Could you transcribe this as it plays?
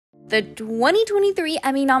The 2023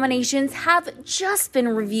 Emmy nominations have just been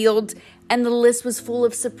revealed, and the list was full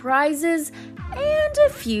of surprises and a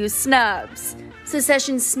few snubs.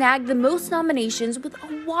 Succession snagged the most nominations with a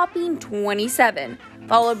whopping 27,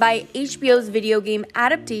 followed by HBO's video game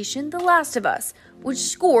adaptation The Last of Us, which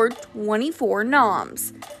scored 24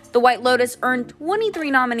 noms. The White Lotus earned 23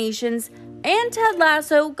 nominations, and Ted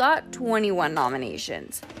Lasso got 21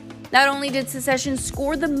 nominations. Not only did Succession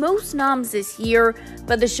score the most noms this year,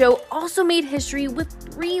 but the show also made history with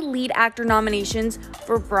 3 lead actor nominations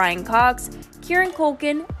for Brian Cox, Kieran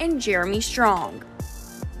Culkin, and Jeremy Strong.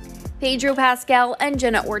 Pedro Pascal and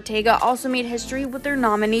Jenna Ortega also made history with their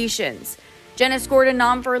nominations. Jenna scored a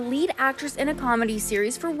nom for lead actress in a comedy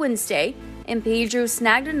series for Wednesday, and Pedro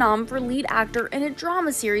snagged a nom for lead actor in a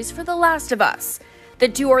drama series for The Last of Us. The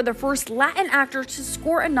two are the first Latin actors to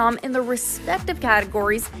score a nom in their respective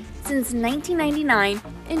categories since 1999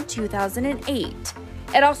 and 2008.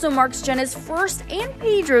 It also marks Jenna's first and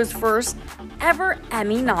Pedro's first ever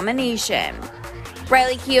Emmy nomination.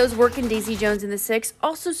 Riley Keough's work in Daisy Jones and the Six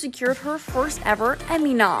also secured her first ever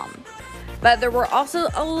Emmy nom. But there were also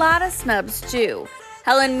a lot of snubs too.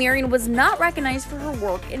 Helen Mirren was not recognized for her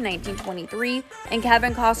work in 1923, and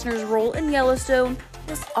Kevin Costner's role in Yellowstone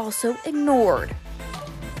was also ignored.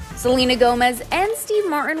 Selena Gomez and Steve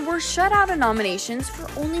Martin were shut out of nominations for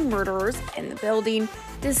Only Murderers in the Building,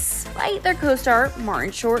 despite their co-star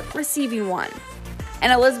Martin Short receiving one.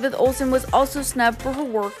 And Elizabeth Olsen was also snubbed for her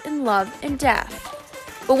work in Love and Death.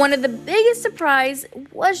 But one of the biggest surprises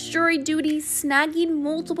was Jury Duty snagging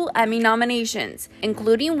multiple Emmy nominations,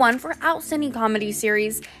 including one for Outstanding Comedy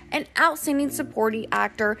Series and Outstanding Supporting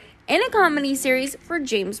Actor in a Comedy Series for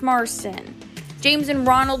James Marsden. James and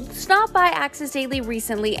Ronald stopped by Access Daily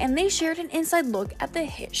recently, and they shared an inside look at the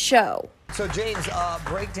hit show. So, James,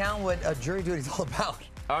 break down what Jury Duty is all about.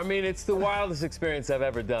 I mean, it's the wildest experience I've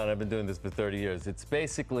ever done. I've been doing this for 30 years. It's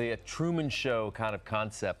basically a Truman Show kind of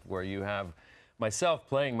concept where you have myself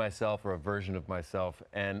playing myself or a version of myself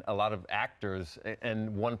and a lot of actors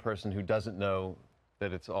and one person who doesn't know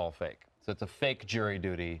that it's all fake. So it's a fake jury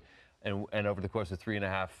duty. And over the course of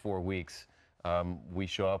 3.5, 4 weeks, we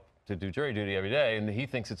show up to do jury duty every day, and he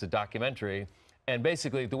thinks it's a documentary. And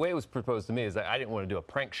basically, the way it was proposed to me is that I didn't want to do a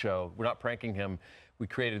prank show. We're not pranking him. We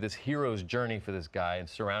created this hero's journey for this guy and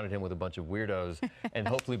surrounded him with a bunch of weirdos. And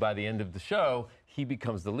hopefully by the end of the show, he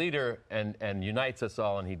becomes the leader and unites us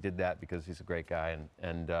all. And he did that because he's a great guy.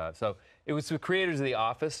 So it was the creators of The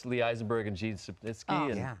Office, Lee Eisenberg and Gene Stupnitsky. Oh,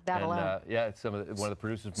 yeah. That alone. Yeah, one of the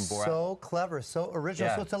producers from Borat. So clever, so original.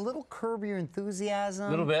 Yeah. So it's a little Curb Your Enthusiasm. A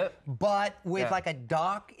little bit. But with like a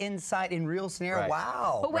doc inside in real scenario. Right.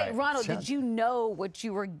 Wow. But wait, Right. Ronald, did you know what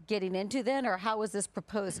you were getting into then, or how was this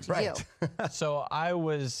proposed to you? So I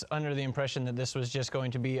was under the impression that this was just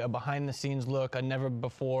going to be a behind-the-scenes look, a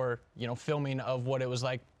never-before, filming of what it was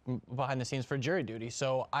like behind the scenes for Jury Duty.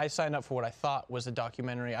 So I signed up for what I thought was a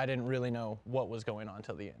documentary. I didn't really know what was going on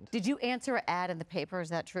till the end. Did you answer an ad in the paper? Is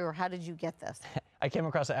that true, or how did you get this? I came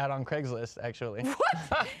across an ad on Craigslist, actually.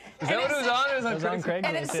 What? Is that what it was on? It was on Craigslist.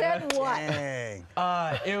 And it said what? Dang.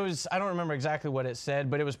 It was, I don't remember exactly what it said,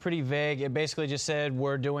 but it was pretty vague. It basically just said,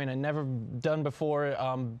 we're doing a never done before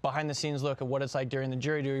behind the scenes look at what it's like during the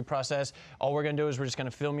jury duty process. All we're gonna do is we're just gonna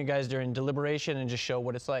film you guys during deliberation and just show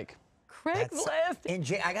what it's like. Craigslist. And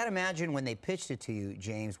I gotta imagine when they pitched it to you,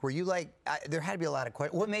 James, were you like, there had to be a lot of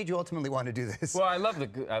questions. What made you ultimately want to do this? Well, I love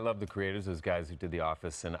the creators, those guys who did The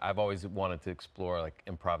Office, and I've always wanted to explore like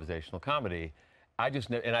improvisational comedy.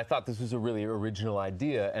 And I thought this was a really original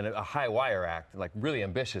idea and a high wire act, like really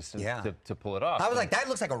ambitious to pull it off. I was like, that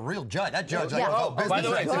looks like a real judge. That judge, like, Oh, business. by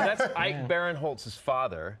the way, so that's Ike Barinholtz's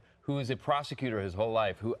father, who is a prosecutor his whole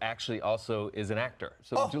life, who actually also is an actor.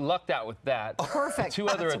 So you lucked out with that. Perfect. 2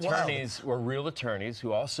 other attorneys were real attorneys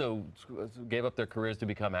who also gave up their careers to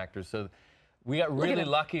become actors. So we got really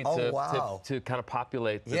lucky to kind of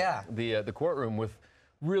populate the courtroom with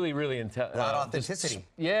really intense. A lot of authenticity.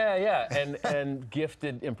 And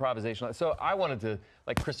gifted improvisation. So I wanted to,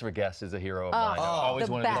 like Christopher Guest is a hero of mine. I always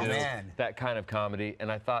wanted to do that kind of comedy,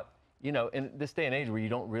 and I thought, in this day and age where you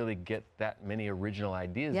don't really get that many original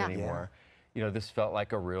ideas anymore, this felt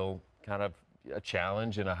like a real kind of a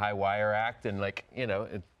challenge and a high wire act, and like,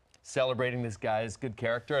 celebrating this guy's good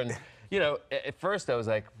character. And, at first I was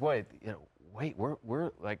like, boy, wait,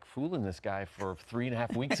 we're like fooling this guy for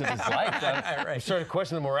 3.5 weeks of his life. I'm starting to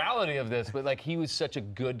question the morality of this, but like he was such a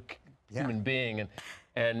good human being,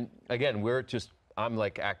 and again, I'm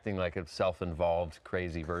like acting like a self-involved,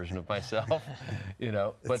 crazy version of myself,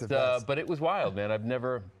 But it was wild, man. I've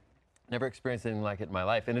never experienced anything like it in my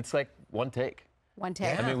life, and it's like one take. One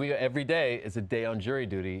take. I mean, every day is a day on jury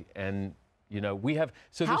duty, and You know, we have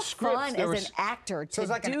How the scripts. fun as an actor to so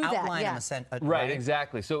it's like do an outline that. in a sense, Right,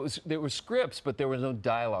 exactly. So there were scripts, but there was no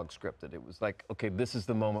dialogue scripted. It was like, okay, this is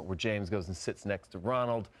the moment where James goes and sits next to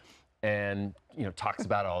Ronald, and talks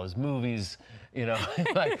about all his movies. Just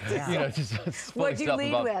What'd you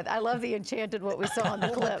lead with? I love the enchanted what we saw in the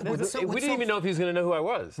clip. We didn't even know if he was going to know who I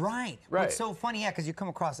was. Right. It's so funny, because you come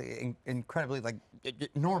across incredibly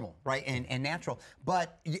normal, right, and natural.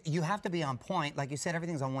 But you have to be on point. Like you said,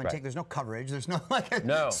 everything's on one take. There's no coverage. There's no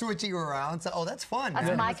switching you around. So, that's fun.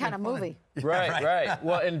 That's my kind of movie. Right.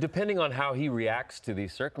 Well, and depending on how he reacts to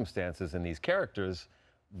these circumstances and these characters,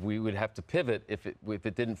 we would have to pivot if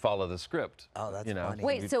it didn't follow the script. Oh, that's funny.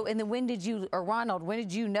 Wait, so when did you, or Ronald, when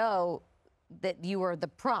did you know that you were the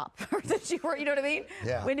prop, or that you were, you know what I mean?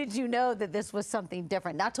 Yeah. When did you know that this was something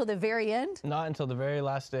different? Not till the very end? Not until the very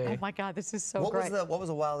last day. Oh my God, this is so great. What was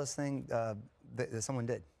the wildest thing that someone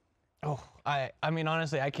did? Oh, I mean,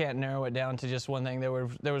 honestly, I can't narrow it down to just one thing. There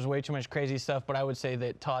was way too much crazy stuff, but I would say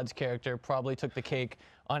that Todd's character probably took the cake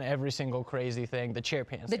on every single crazy thing. The chair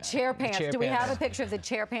pants. The chair pants. Do we have a picture of the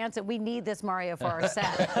chair pants? And we need this, Mario, for our set.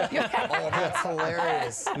 Oh, that's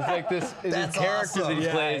hilarious. It's like this character that he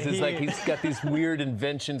plays is like he's got these weird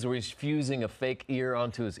inventions where he's fusing a fake ear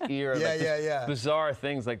onto his ear. Bizarre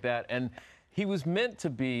things like that. And he was meant to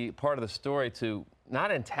be part of the story to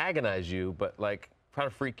not antagonize you, but like try to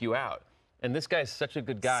freak you out. And this guy's such a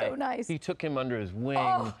good guy. So nice. He took him under his wing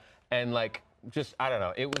and I don't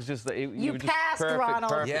know. It was just you just passed, perfect,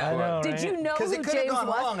 Ronald. Perfect Yeah, I know, for it. Did you know who James was? Because it could have gone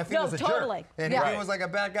wrong if he was a totally. jerk. And if he was like a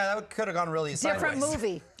bad guy, that could have gone really Different sideways.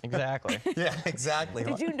 movie. Exactly. Yeah, exactly.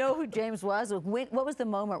 Did you know who James was? What was the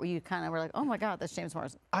moment where you kind of were like, oh my God, that's James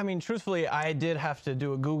Marsden? I mean, truthfully, I did have to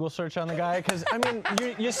do a Google search on the guy, because I mean,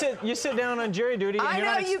 you sit down on jury duty and you're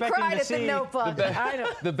not expecting to see. I know you cried at the Notebook. I know.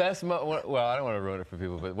 The best well, I don't want to ruin it for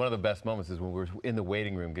people, but one of the best moments is when we were in the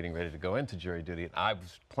waiting room getting ready to go into jury duty, and I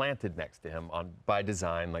was planted next to him by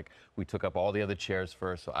design. Like, we took up all the other chairs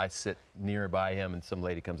first, so I sit nearby him, and some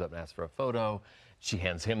lady comes up and asks for a photo. She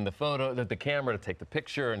hands him the camera to take the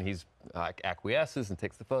picture, and he's acquiesces and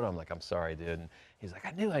takes the photo. I'm like, I'm sorry, dude. And he's like,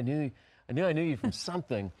 I knew you from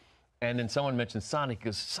something. And then someone mentioned Sonic. He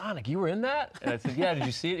goes, Sonic, you were in that? And I said, yeah, did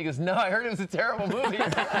you see it? He goes, no, I heard it was a terrible movie. He's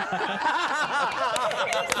so nice.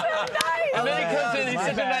 And then he comes in, he's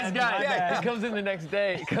such a nice guy. He comes in the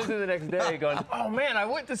next day going, oh man, I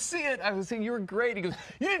went to see it. I was saying, you were great. He goes,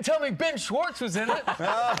 you didn't tell me Ben Schwartz was in it.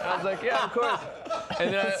 I was like, yeah, of course.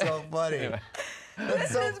 And then, That's so funny. Anyway.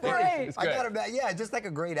 That's so funny. Great. It's great. I gotta bet, just like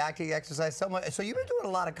a great acting exercise. So you've been doing a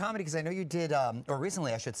lot of comedy, because I know you did, or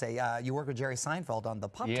recently I should say, you worked with Jerry Seinfeld on the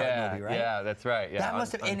Pop-Tart movie, right? Yeah, that's right. Yeah, that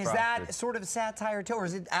must have, and is that sort of satire too, or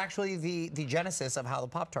is it actually the genesis of how the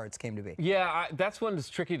Pop-Tarts came to be? Yeah, that's one that's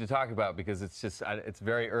tricky to talk about, because it's just, it's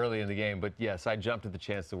very early in the game. But yes, I jumped at the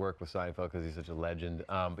chance to work with Seinfeld because he's such a legend.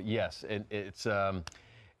 But yes, it's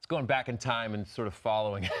going back in time and sort of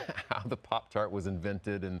following how the Pop-Tart was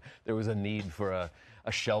invented, and there was a need for a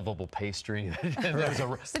shelvable pastry. There was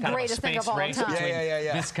it's the greatest thing of all time.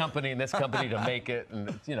 This company and this company to make it,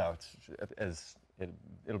 and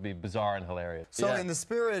it'll be bizarre and hilarious. So in the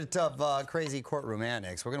spirit of crazy courtroom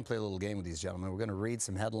antics, we're going to play a little game with these gentlemen. We're going to read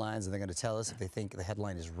some headlines, and they're going to tell us if they think the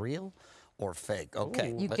headline is real or fake.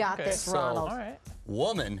 Okay. You got this, Ronald. All right.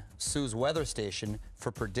 Woman sues weather station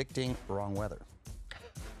for predicting wrong weather.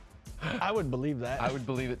 I would believe that. I would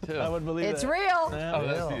believe it too. I would believe it's that. real.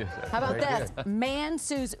 Yeah. How about this? Man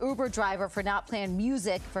sues Uber driver for not playing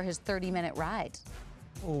music for his 30-minute ride.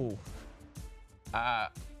 Ooh. I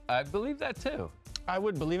believe that too. I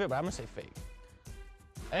would believe it, but I'm gonna say fake.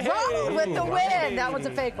 Ronald with the win. That was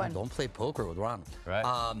a fake one. Don't play poker with Ronald.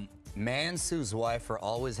 Right. Man sues wife for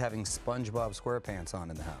always having SpongeBob SquarePants on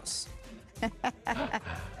in the house.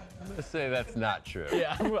 I'm gonna say that's not true.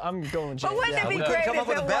 Yeah, I'm going with James. But wouldn't it be We great couldn't come up if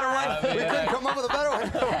with it a better was? one. We couldn't come up with a better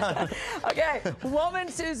one. Okay. Woman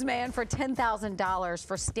sues man for $10,000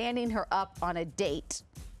 for standing her up on a date.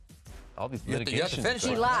 All these You have to litigations. finish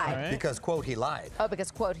He it. lied. Right. Because, quote, he lied. Oh,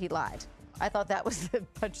 because, quote, he lied. I thought that was the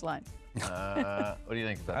punchline. What do you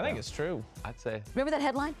think about that? I think it's true. I'd say. Remember that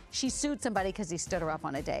headline? She sued somebody because he stood her up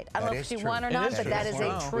on a date. I don't That know if is she true. won or It not, is but true. that is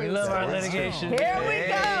Wow. a true We love our story. litigation. Here we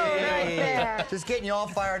go, right there. Just getting you all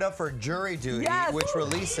fired up for Jury Duty, Yes. which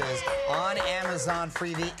releases on Amazon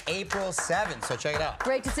Freevee April 7th. So check it out.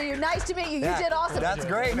 Great to see you. Nice to meet you. Yeah, You did awesome. that's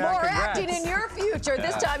great, man. More Congrats. acting in your future.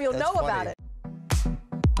 This time you'll That's know funny. about it.